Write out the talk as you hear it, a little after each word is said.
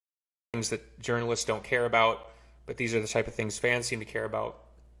things that journalists don't care about, but these are the type of things fans seem to care about.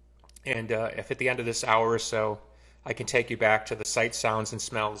 And if at the end of this hour or so, I can take you back to the sights, sounds, and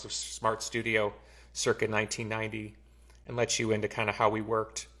smells of Smart Studio circa 1990 and let you into kind of how we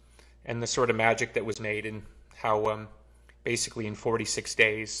worked and the sort of magic that was made, and how basically in 46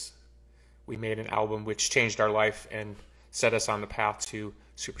 days we made an album which changed our life and set us on the path to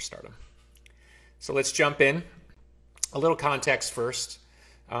superstardom. So let's jump in. A little context first.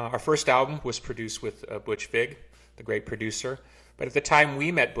 Our first album was produced with Butch Vig, the great producer. But at the time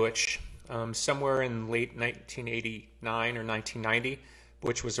we met Butch, somewhere in late 1989 or 1990,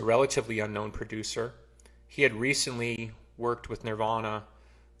 Butch was a relatively unknown producer. He had recently worked with Nirvana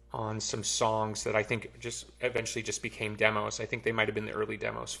on some songs that I think just eventually just became demos. I think they might have been the early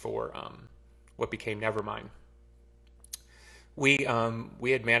demos for what became Nevermind. We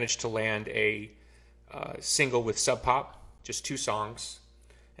had managed to land a single with Sub Pop, just 2 songs.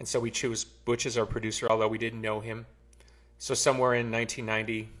 And so we chose Butch as our producer, although we didn't know him. So somewhere in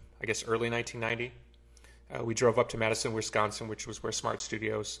 1990, I guess early 1990, we drove up to Madison, Wisconsin, which was where Smart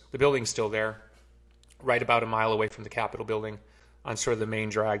Studios, the building's still there, right about a mile away from the Capitol building on sort of the main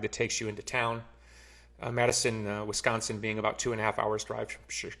drag that takes you into town. Madison, Wisconsin being about 2.5 hours drive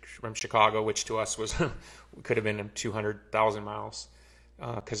from Chicago, which to us was could have been 200,000 miles,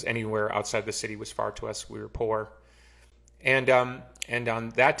 because anywhere outside the city was far to us. We were poor. And on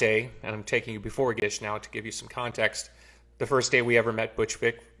that day, and I'm taking you before Gish now to give you some context, the first day we ever met Butch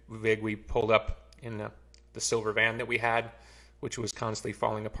Vig, we pulled up in the silver van that we had, which was constantly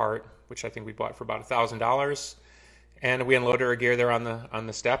falling apart, which I think we bought for about $1,000. And we unloaded our gear there on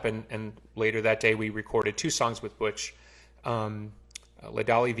the step, and later that day we recorded 2 songs with Butch, La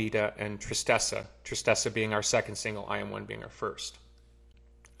Dolly Vita and Tristessa. Tristessa being our second single, I Am One being our first.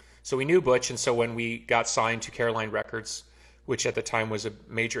 So we knew Butch, and so when we got signed to Caroline Records, which at the time was a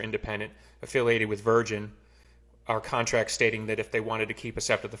major independent affiliated with Virgin, our contract stating that if they wanted to keep us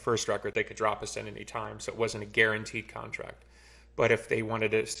after the first record, they could drop us at any time. So it wasn't a guaranteed contract. But if they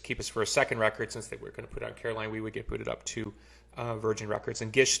wanted us to keep us for a second record, since they were going to put it on Caroline, we would get booted up to Virgin Records.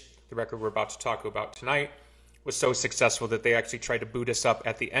 And Gish, the record we're about to talk about tonight, was so successful that they actually tried to boot us up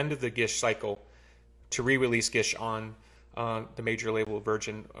at the end of the Gish cycle to re-release Gish on the major label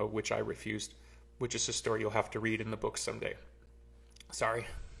Virgin, which I refused, which is a story you'll have to read in the book someday. Sorry,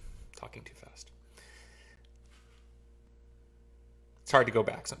 talking too fast. It's hard to go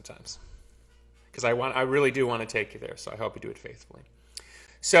back sometimes, because I really do want to take you there, so I hope you do it faithfully.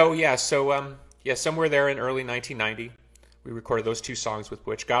 So somewhere there in early 1990, we recorded those 2 songs with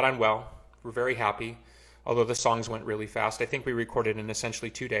Butch. Got on well. We're very happy, although the songs went really fast. I think we recorded in essentially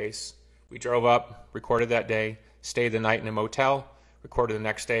 2 days. We drove up, recorded that day, stayed the night in a motel, recorded the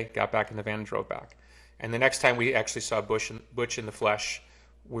next day, got back in the van and drove back. And the next time we actually saw Butch in the flesh,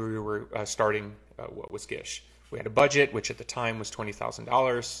 we were starting what was Gish. We had a budget, which at the time was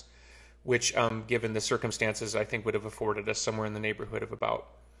 $20,000, which, given the circumstances, I think would have afforded us somewhere in the neighborhood of about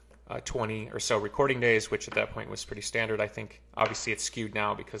 20 or so recording days, which at that point was pretty standard. I think obviously it's skewed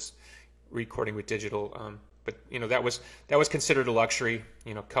now because recording with digital, but that was considered a luxury.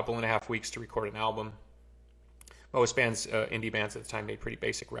 A couple and a half weeks to record an album. Most bands, indie bands at the time, made pretty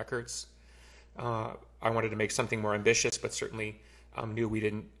basic records. I wanted to make something more ambitious, but certainly knew we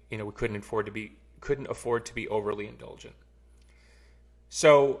couldn't afford to be overly indulgent.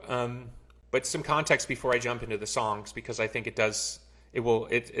 So, but some context before I jump into the songs, because I think it's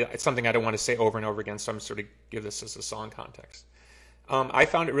something I don't want to say over and over again, so I'm sort of give this as a song context. I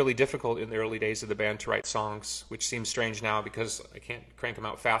found it really difficult in the early days of the band to write songs, which seems strange now because I can't crank them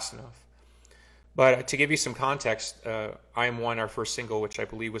out fast enough. But to give you some context, I Am One, our first single, which I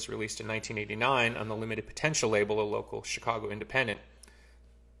believe was released in 1989 on the Limited Potential label, a local Chicago independent.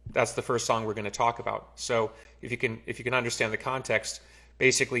 That's the first song we're going to talk about. So if you can understand the context,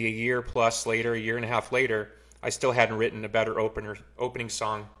 basically a year and a half later, I still hadn't written a better opening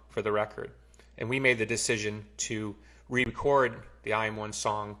song for the record. And we made the decision to re-record the I Am One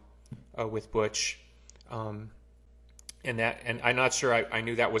song with Butch. And I'm not sure I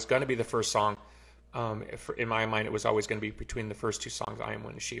knew that was going to be the first song. In my mind, it was always going to be between the first 2 songs, I Am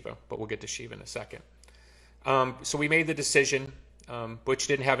One and Shiva, but we'll get to Shiva in a second. So we made the decision. Butch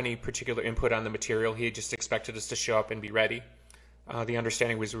didn't have any particular input on the material. He just expected us to show up and be ready. The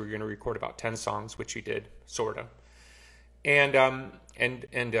understanding was we were going to record about 10 songs, which we did, sort of. And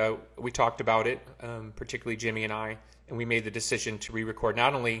we talked about it, particularly Jimmy and I, and we made the decision to re-record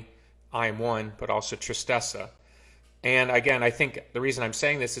not only I Am One, but also Tristessa. And again, I think the reason I'm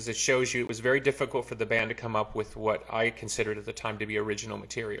saying this is it shows you it was very difficult for the band to come up with what I considered at the time to be original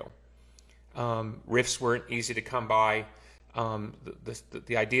material. Riffs weren't easy to come by.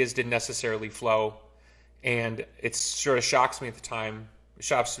 The ideas didn't necessarily flow, and it sort of shocks me at the time.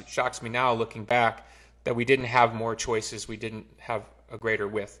 Shocks me now looking back that we didn't have more choices. We didn't have a greater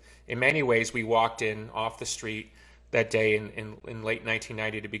width. In many ways, we walked in off the street that day in late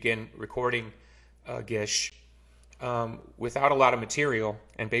 1990 to begin recording Gish without a lot of material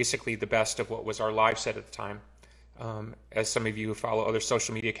and basically the best of what was our live set at the time. As some of you who follow other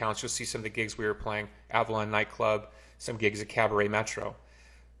social media accounts, you'll see some of the gigs we were playing, Avalon Nightclub, some gigs at Cabaret Metro.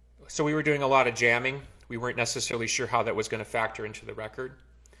 So we were doing a lot of jamming. We weren't necessarily sure how that was going to factor into the record.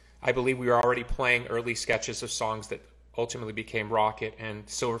 I believe we were already playing early sketches of songs that ultimately became Rocket and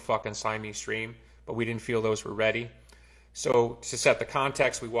Silverfuck and Siamese Dream, but we didn't feel those were ready. So to set the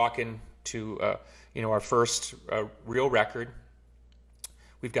context, we walk into our first real record.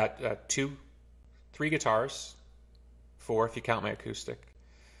 We've got three guitars, 4 if you count my acoustic,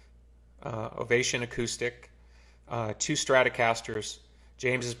 Ovation acoustic, 2 Stratocasters,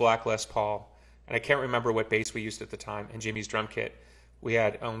 James's Black Les Paul, and I can't remember what bass we used at the time, and Jimmy's drum kit. We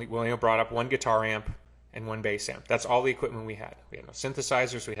only brought up 1 guitar amp and 1 bass amp. That's all the equipment we had. We had no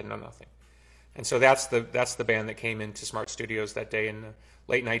synthesizers. We had nothing. And so that's the band that came into Smart Studios that day in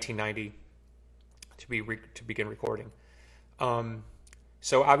late 1990 to begin recording.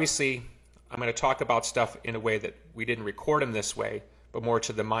 So obviously, I'm going to talk about stuff in a way that we didn't record them this way, but more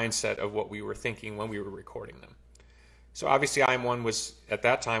to the mindset of what we were thinking when we were recording them. So obviously, I Am One was at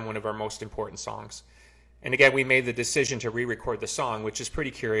that time one of our most important songs. And again, we made the decision to re-record the song, which is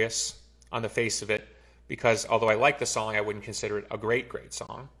pretty curious on the face of it, because although I like the song, I wouldn't consider it a great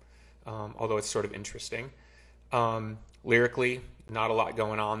song, although it's sort of interesting. Lyrically, not a lot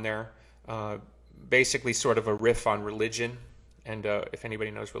going on there. Basically sort of a riff on religion, and if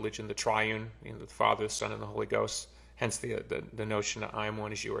anybody knows religion, the triune, the Father, the Son, and the Holy Ghost, hence the notion that I am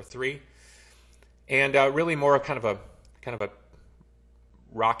one as you are three. And really more of kind of a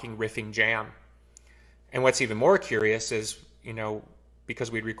rocking, riffing jam. And what's even more curious is,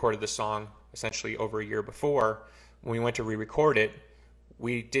 because we'd recorded the song essentially over a year before, when we went to re-record it,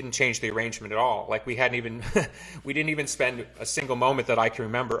 we didn't change the arrangement at all. Like we didn't even spend a single moment that I can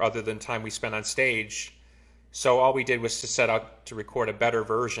remember other than time we spent on stage. So all we did was to set out to record a better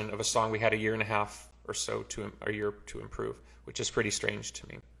version of a song we had a year and a half or so to improve, which is pretty strange to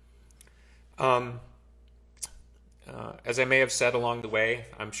me. As I may have said along the way,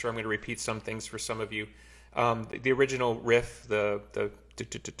 I'm sure I'm going to repeat some things for some of you. The original riff, the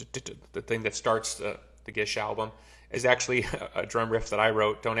thing that starts the Gish album, is actually a drum riff that I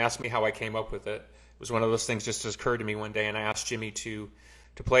wrote. Don't ask me how I came up with it. It was one of those things just occurred to me one day, and I asked Jimmy to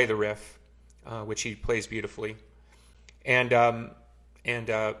play the riff, which he plays beautifully. And the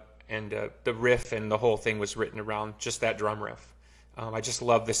riff and the whole thing was written around just that drum riff. I just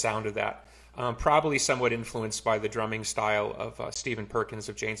love the sound of that. Probably somewhat influenced by the drumming style of Stephen Perkins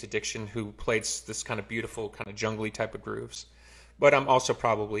of Jane's Addiction, who played this kind of beautiful, kind of jungly type of grooves. But I'm also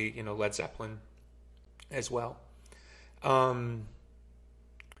probably, Led Zeppelin as well. Sorry,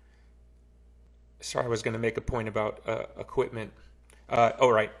 I was going to make a point about equipment.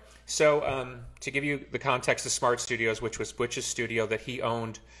 Right. So to give you the context of Smart Studios, which was Butch's studio that he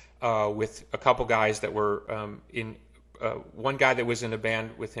owned with a couple guys that were in one guy that was in a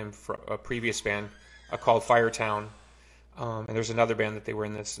band with him, for a previous band called Firetown, and there's another band that they were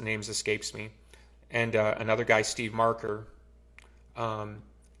in, this names escapes me, and another guy, Steve Marker.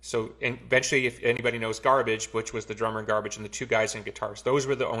 So eventually, if anybody knows Garbage, Butch was the drummer in Garbage, and the 2 guys in guitars. Those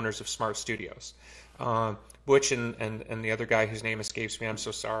were the owners of Smart Studios. Butch and the other guy whose name escapes me, I'm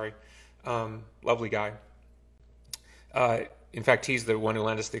so sorry. Lovely guy. In fact, he's the one who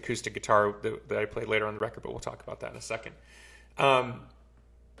lent us the acoustic guitar that I played later on the record, but we'll talk about that in a second.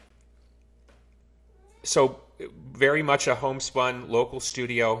 So very much a homespun local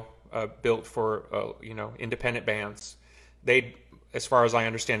studio built for independent bands. They, as far as I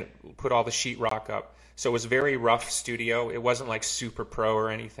understand it, put all the sheetrock up. So it was a very rough studio. It wasn't like super pro or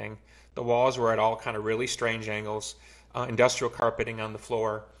anything. The walls were at all kind of really strange angles, industrial carpeting on the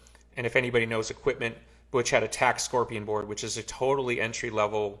floor. And if anybody knows equipment, Butch had a TAC Scorpion board, which is a totally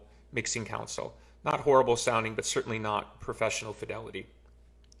entry-level mixing console. Not horrible sounding, but certainly not professional fidelity.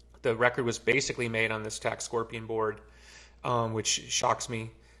 The record was basically made on this TAC Scorpion board, which shocks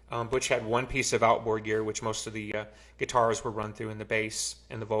me. Butch had one piece of outboard gear, which most of the guitars were run through, and the bass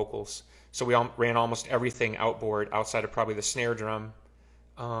and the vocals. So we ran almost everything outboard, outside of probably the snare drum,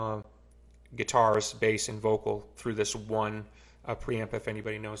 guitars, bass, and vocal, through this one preamp, if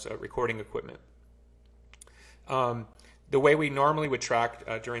anybody knows recording equipment. The way we normally would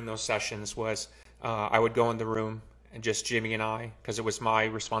track during those sessions was I would go in the room, and just Jimmy and I, because it was my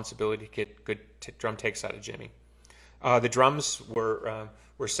responsibility to get good drum takes out of Jimmy. The drums were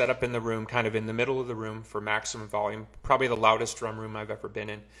set up in the room, kind of in the middle of the room for maximum volume. Probably the loudest drum room I've ever been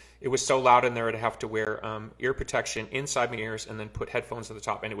in. It was so loud in there I'd have to wear ear protection inside my ears and then put headphones at the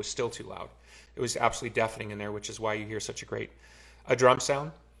top, and it was still too loud. It was absolutely deafening in there, which is why you hear such a great drum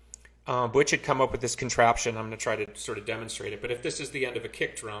sound. Butch had come up with this contraption. I'm going to try to sort of demonstrate it. But if this is the end of a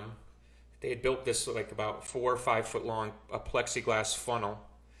kick drum, they had built this like about 4 or 5 foot long, a plexiglass funnel.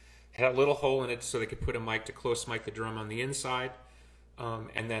 It had a little hole in it so they could put a mic to close mic the drum on the inside.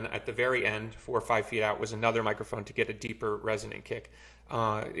 And then at the very end, 4 or 5 feet out, was another microphone to get a deeper resonant kick.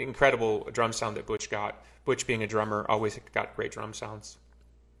 Incredible drum sound that Butch got. Butch, being a drummer, always got great drum sounds.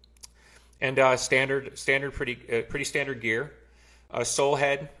 And pretty standard gear. Soul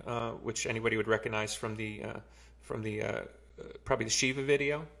head, which anybody would recognize from the probably the Shiva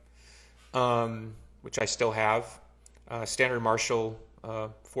video, which I still have. Standard Marshall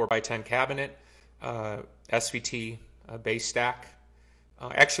 4x10 cabinet, SVT bass stack.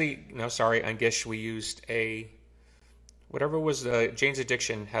 Actually, no, sorry, on Gish we used whatever was Jane's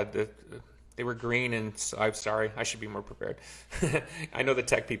Addiction had they were green, and I'm sorry, I should be more prepared. I know the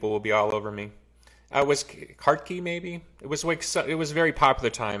tech people will be all over me. It was Hartkey, maybe. It was a very popular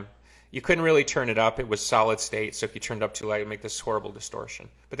time. You couldn't really turn it up. It was solid state, so if you turned it up too loud, it would make this horrible distortion.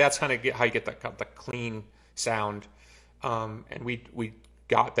 But that's kind of how you get the clean sound. And we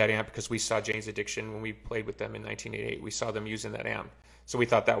got that amp because we saw Jane's Addiction when we played with them in 1988. We saw them using that amp. So we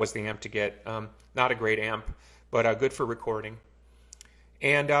thought that was the amp to get. Not a great amp, but good for recording.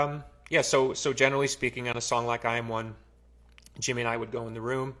 And yeah, so generally speaking, on a song like I Am One, Jimmy and I would go in the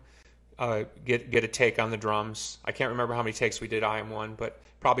room, get a take on the drums. I can't remember how many takes we did I Am One, but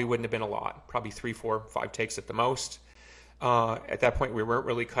probably wouldn't have been a lot. Probably 3, 4, 5 takes at the most. At that point, we weren't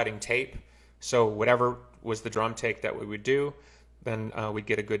really cutting tape. So whatever was the drum take that we would do, then we'd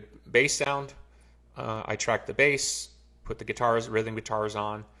get a good bass sound. I tracked the bass, put the rhythm guitars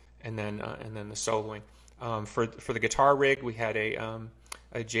on, and then the soloing. For the guitar rig, we had a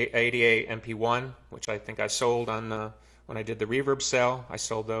ADA MP1, which I think I sold when I did the reverb sale. I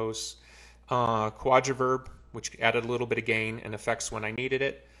sold those. Quadraverb, which added a little bit of gain and effects when I needed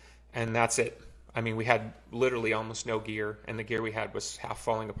it, and that's it. I mean, we had literally almost no gear, and the gear we had was half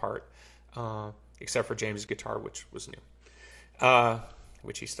falling apart, except for James' guitar, which was new,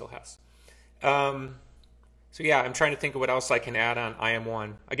 which he still has. So yeah, I'm trying to think of what else I can add on I Am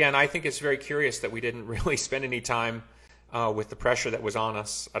One. Again, I think it's very curious that we didn't really spend any time with the pressure that was on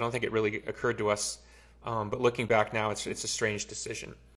us. I don't think it really occurred to us, but looking back now, it's a strange decision.